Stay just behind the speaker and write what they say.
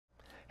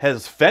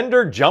Has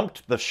Fender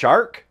jumped the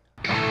shark?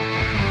 Hey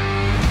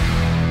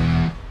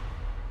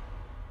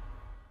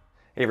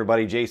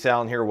everybody, Jace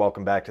Allen here.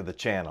 Welcome back to the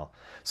channel.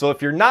 So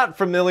if you're not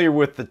familiar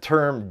with the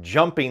term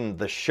jumping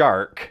the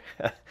shark,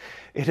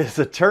 it is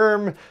a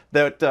term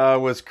that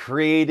was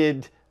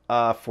created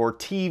for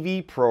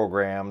TV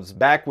programs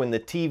back when the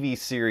TV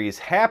series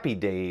Happy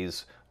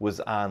Days was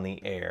on the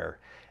air.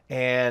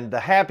 And the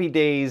Happy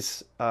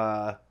Days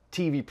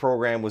TV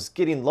program was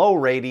getting low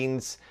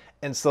ratings,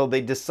 and so they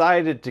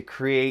decided to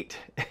create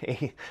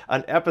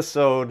an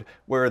episode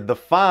where the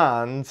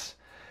Fonz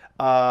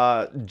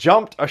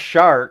jumped a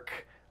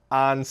shark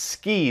on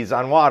skis,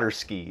 on water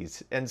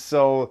skis. And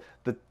so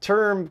the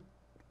term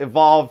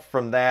evolved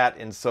from that,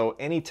 and so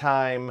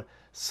anytime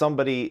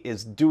somebody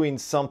is doing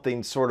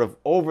something sort of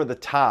over the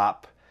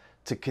top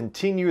to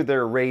continue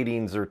their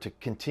ratings or to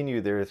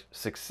continue their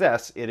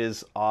success, it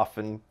is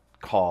often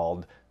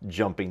called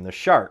jumping the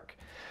shark.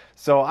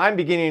 So I'm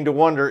beginning to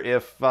wonder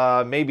if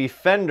maybe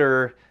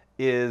Fender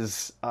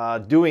is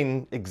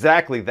doing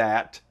exactly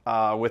that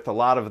with a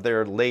lot of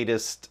their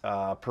latest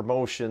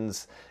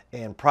promotions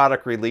and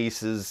product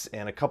releases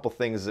and a couple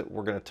things that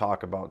we're going to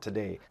talk about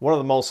today. One of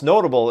the most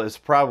notable is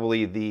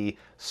probably the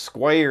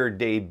Squire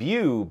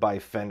debut by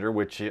Fender,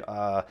 which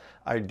I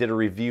did a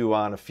review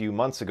on a few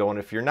months ago. And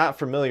if you're not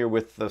familiar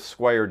with the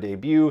Squire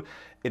debut,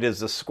 it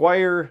is a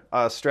Squire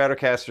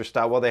Stratocaster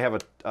style. Well, they have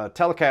a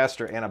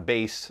Telecaster and a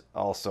bass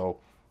also.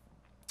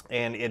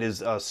 And it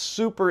is a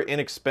super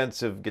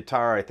inexpensive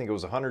guitar. I think it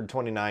was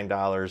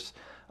 $129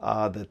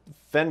 that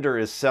Fender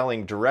is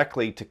selling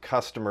directly to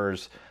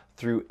customers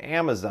through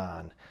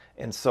Amazon.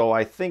 And so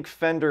I think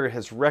Fender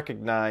has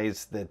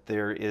recognized that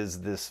there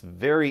is this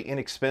very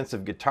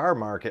inexpensive guitar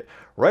market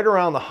right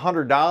around the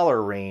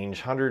 $100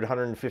 range, $100,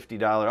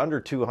 $150,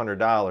 under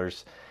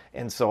 $200.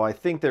 And so I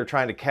think they're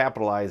trying to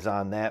capitalize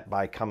on that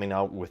by coming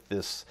out with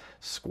this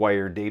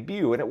Squire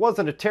debut. And it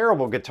wasn't a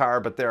terrible guitar,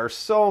 but there are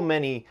so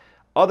many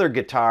other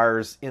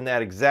guitars in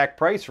that exact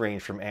price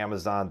range from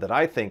Amazon that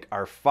I think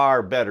are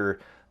far better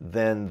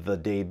than the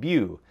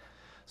debut.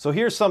 So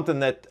here's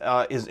something that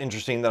is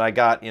interesting that I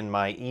got in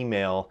my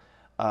email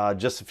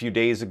just a few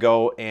days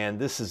ago, and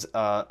this is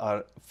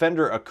a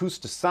Fender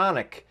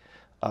Acoustasonic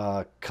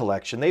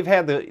collection. They've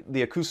had the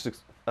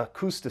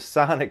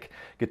Acoustasonic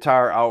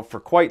guitar out for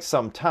quite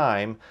some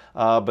time,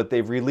 but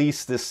they've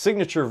released this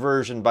signature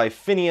version by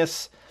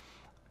Phineas.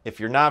 If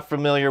you're not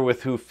familiar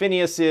with who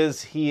Phineas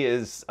is, he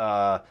is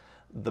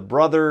the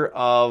brother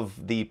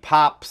of the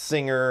pop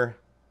singer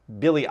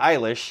Billie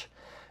Eilish,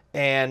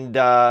 and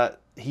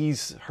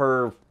he's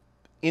her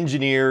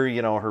engineer,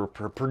 you know, her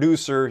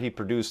producer. He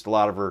produced a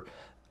lot of her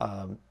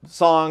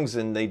songs,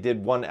 and they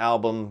did one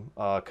album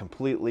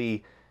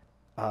completely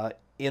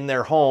in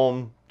their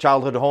home,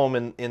 childhood home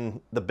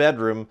in the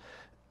bedroom,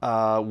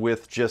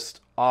 with just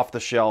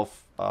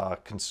off-the-shelf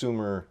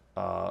consumer,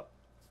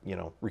 you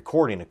know,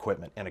 recording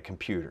equipment and a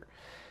computer.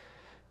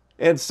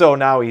 And so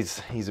now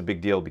he's a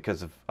big deal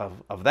because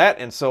of that.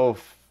 And so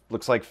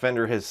looks like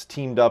Fender has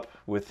teamed up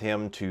with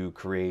him to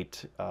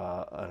create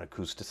an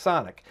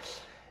Acoustasonic.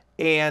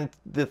 And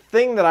the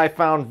thing that I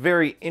found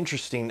very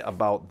interesting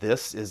about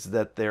this is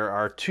that there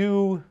are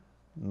two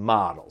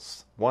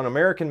models, one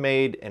American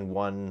made and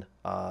one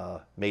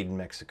made in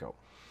Mexico.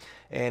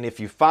 And if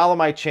you follow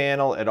my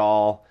channel at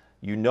all,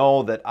 you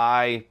know that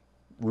I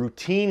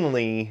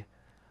routinely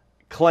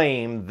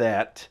claim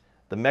that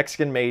the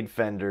Mexican-made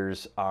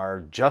Fenders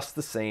are just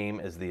the same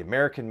as the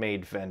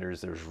American-made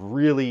Fenders. There's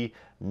really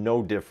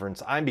no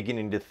difference. I'm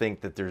beginning to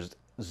think that there's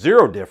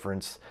zero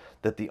difference,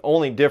 that the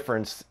only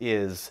difference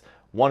is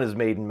one is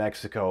made in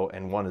Mexico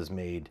and one is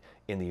made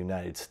in the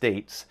United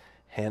States,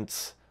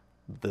 hence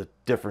the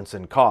difference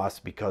in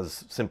cost,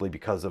 simply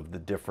because of the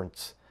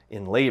difference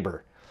in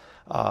labor.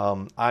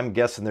 I'm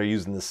guessing they're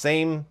using the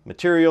same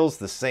materials,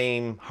 the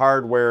same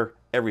hardware,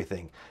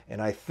 everything.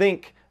 And I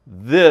think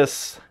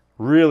this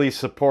really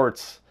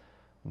supports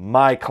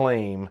my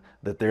claim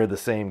that they're the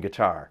same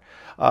guitar.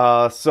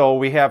 So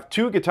we have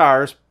two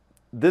guitars.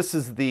 This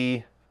is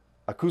the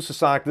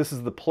Acoustasonic. This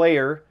is the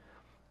Player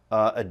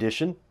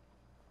edition.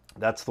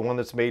 That's the one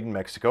that's made in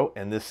Mexico.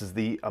 And this is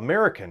the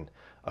American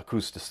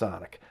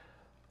Acoustasonic.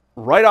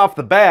 Right off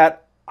the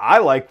bat, I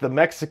like the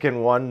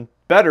Mexican one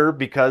better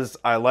because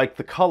I like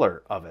the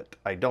color of it.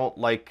 I don't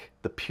like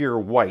the pure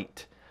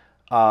white.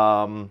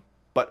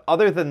 But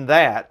other than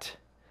that,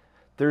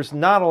 there's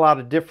not a lot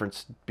of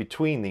difference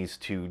between these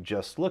two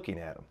just looking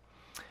at them.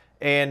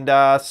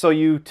 And so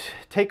you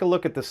take a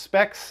look at the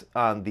specs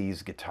on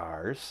these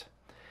guitars,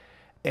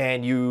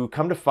 and you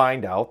come to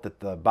find out that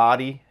the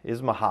body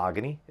is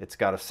mahogany. It's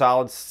got a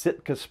solid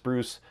Sitka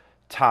spruce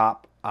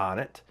top on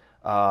it,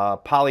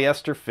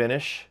 polyester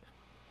finish.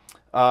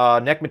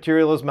 Neck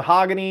material is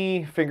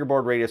mahogany.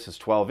 Fingerboard radius is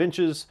 12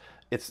 inches.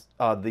 It's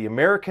the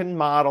American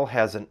model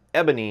has an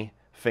ebony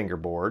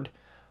fingerboard,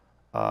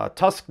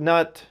 tusk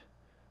nut.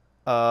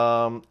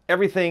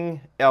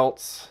 Everything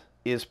else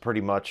is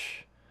pretty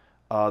much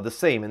the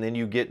same. And then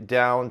you get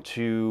down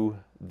to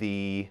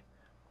the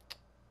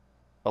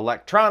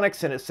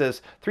electronics, and it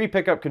says 3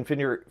 pickup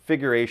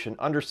configuration,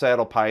 under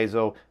saddle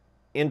piezo,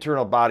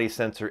 internal body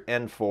sensor,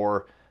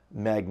 N4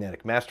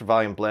 magnetic, master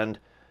volume blend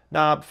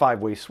knob,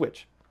 5-way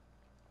switch.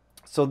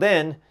 So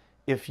then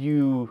if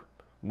you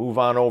move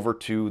on over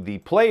to the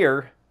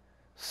player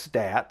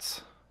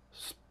stats,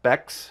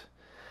 specs,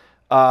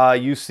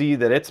 you see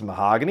that it's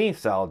mahogany,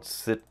 solid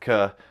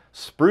Sitka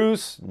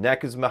spruce,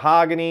 neck is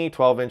mahogany,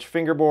 12-inch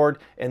fingerboard,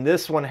 and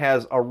this one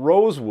has a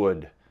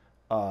rosewood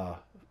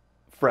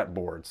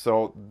fretboard.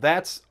 So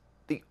that's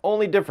the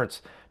only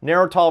difference.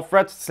 Narrow, tall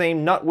frets,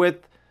 same nut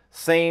width,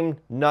 same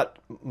nut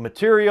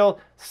material,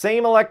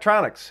 same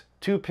electronics.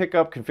 2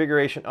 pickup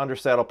configuration, under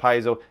saddle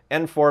piezo,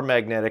 N4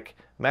 magnetic,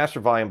 master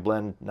volume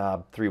blend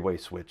knob, 3-way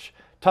switch,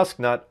 tusk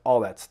nut, all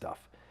that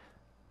stuff.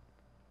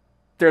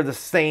 They're the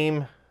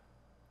same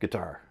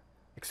guitar,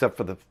 except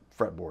for the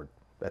fretboard.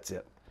 That's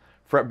it.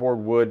 Fretboard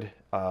wood,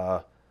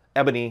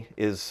 ebony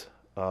is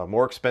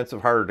more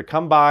expensive, harder to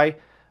come by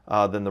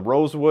than the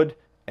rosewood,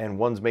 and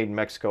one's made in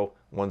Mexico,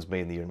 one's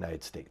made in the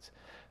United States.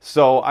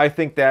 So I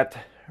think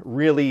that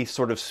really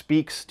sort of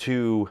speaks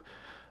to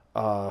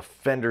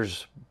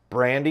Fender's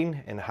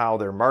branding and how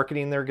they're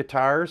marketing their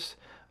guitars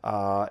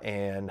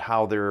and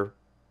how they're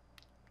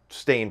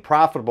staying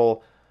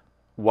profitable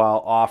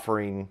while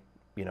offering,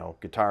 you know,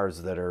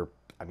 guitars that are,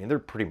 I mean, they're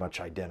pretty much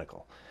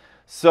identical.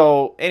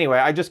 So anyway,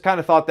 I just kind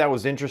of thought that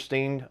was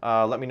interesting.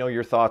 Let me know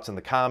your thoughts in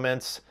the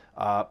comments.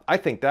 I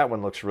think that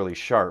one looks really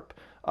sharp.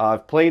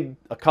 I've played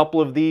a couple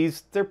of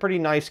these. They're pretty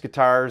nice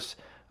guitars.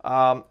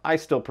 I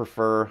still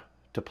prefer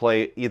to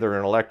play either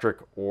an electric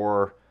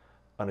or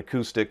an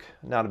acoustic.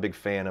 Not a big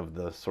fan of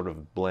the sort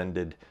of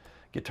blended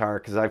guitar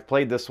because I've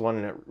played this one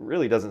and it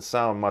really doesn't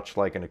sound much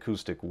like an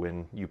acoustic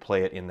when you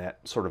play it in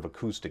that sort of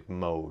acoustic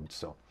mode.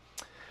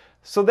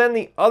 So then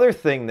the other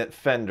thing that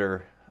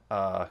Fender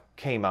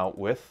came out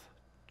with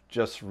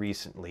just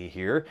recently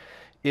here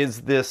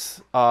is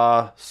this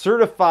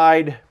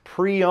certified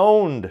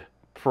pre-owned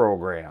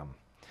program.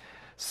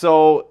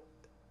 So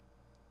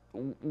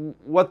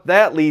what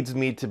that leads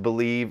me to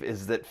believe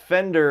is that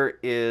Fender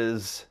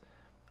is,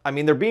 I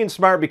mean, they're being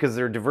smart because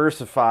they're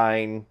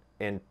diversifying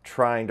and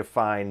trying to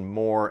find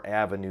more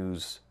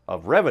avenues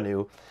of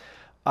revenue.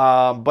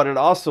 But it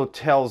also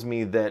tells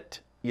me that,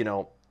 you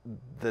know,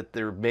 that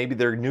maybe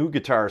their new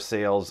guitar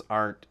sales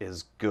aren't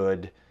as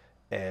good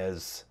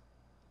as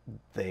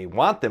they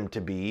want them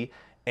to be.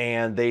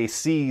 And they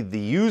see the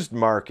used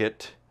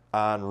market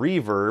on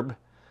Reverb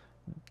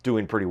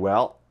doing pretty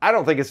well. I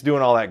don't think it's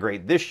doing all that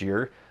great this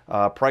year.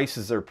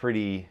 Prices are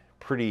pretty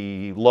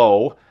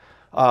low,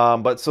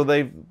 but so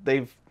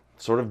they've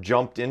sort of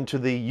jumped into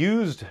the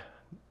used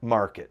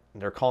market.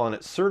 They're calling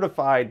it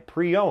certified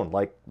pre-owned,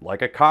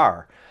 like a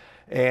car.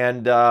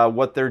 And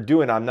what they're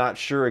doing, I'm not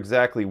sure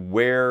exactly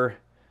where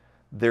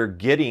they're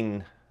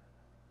getting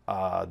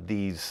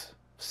these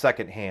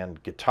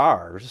secondhand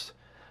guitars.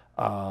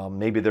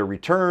 Maybe they're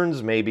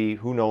returns, maybe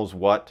who knows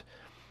what.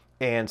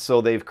 And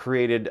so they've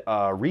created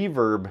a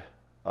Reverb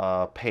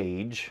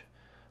page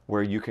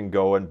where you can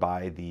go and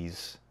buy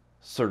these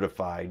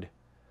certified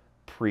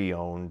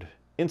pre-owned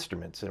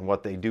instruments. And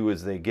what they do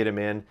is they get them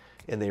in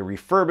and they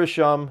refurbish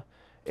them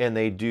and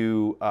they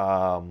do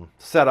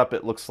setup,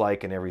 it looks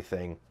like, and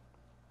everything.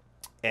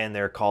 And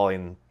they're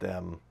calling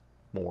them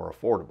more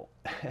affordable.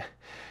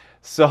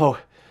 So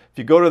if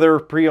you go to their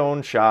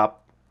pre-owned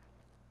shop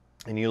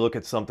and you look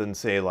at something,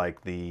 say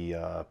like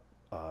the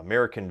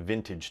American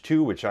Vintage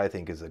 2, which I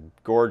think is a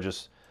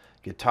gorgeous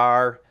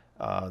guitar.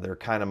 They're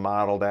kind of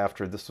modeled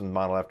after, this one's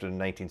modeled after the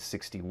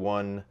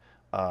 1961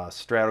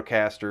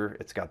 Stratocaster.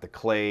 It's got the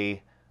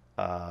clay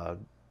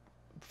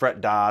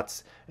fret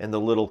dots and the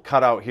little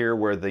cutout here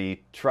where the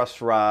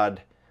truss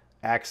rod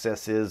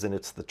access is, and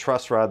it's the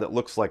truss rod that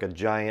looks like a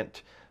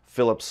giant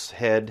Phillips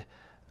head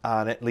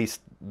on it. At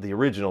least the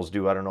originals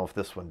do. I don't know if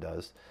this one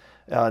does.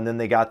 And then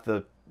they got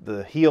the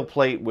heel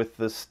plate with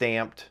the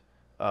stamped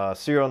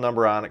serial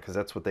number on it, because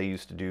that's what they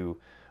used to do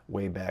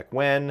way back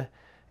when.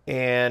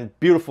 And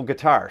beautiful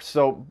guitar.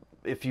 So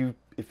if you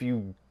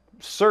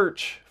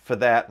search for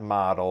that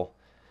model,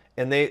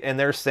 and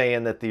they're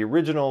saying that the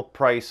original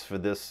price for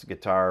this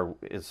guitar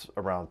is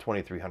around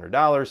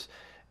 $2,300,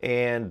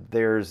 and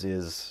theirs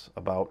is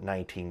about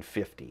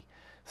 $1,950.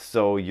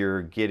 So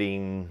you're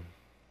getting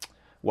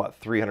what,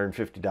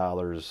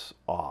 $350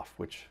 off,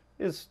 which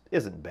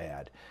isn't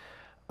bad,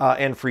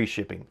 and free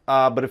shipping.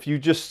 But if you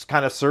just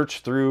kind of search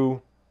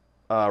through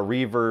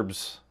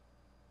Reverb's,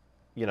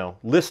 you know,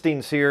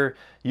 listings here,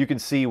 you can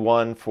see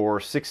one for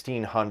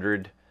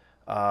 $1,600.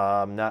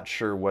 I'm not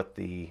sure what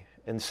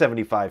and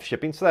 75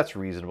 shipping, so that's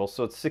reasonable.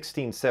 So it's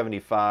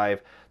 $1,675.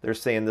 They're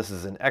saying this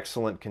is in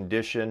excellent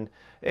condition,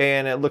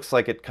 and it looks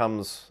like it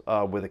comes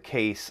with a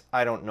case.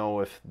 I don't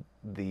know if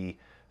the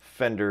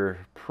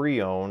Fender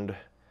pre-owned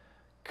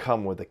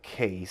come with a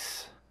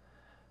case.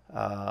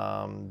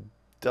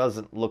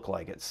 Doesn't look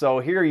like it. So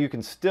here you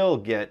can still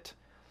get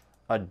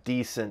a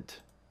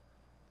decent,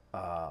 you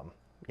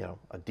know,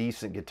 a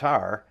decent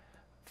guitar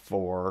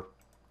for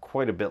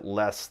quite a bit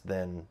less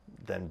than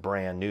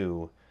brand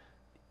new,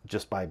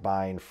 just by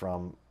buying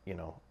from, you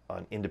know,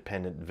 an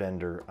independent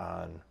vendor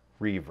on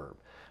reverb.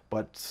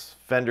 But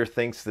Fender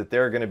thinks that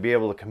they're going to be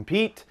able to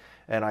compete,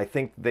 and I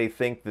think they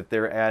think that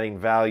they're adding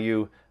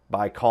value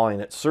by calling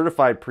it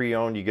certified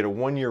pre-owned. You get a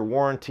 1-year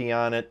warranty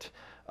on it,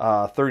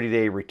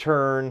 30-day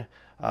return.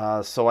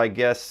 So I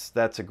guess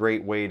that's a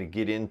great way to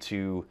get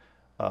into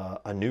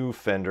a new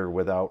Fender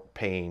without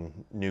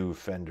paying new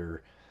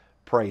Fender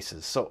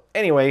prices. So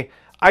anyway,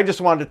 I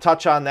just wanted to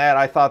touch on that.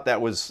 I thought that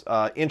was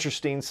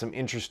interesting, some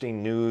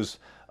interesting news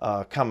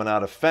coming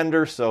out of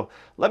Fender. So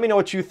let me know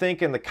what you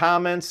think in the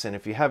comments, and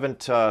if you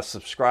haven't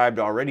subscribed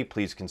already,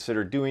 please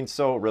consider doing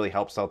so. It really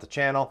helps out the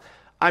channel.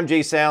 I'm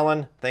Jace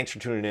Allen. Thanks for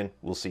tuning in.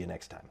 We'll see you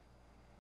next time.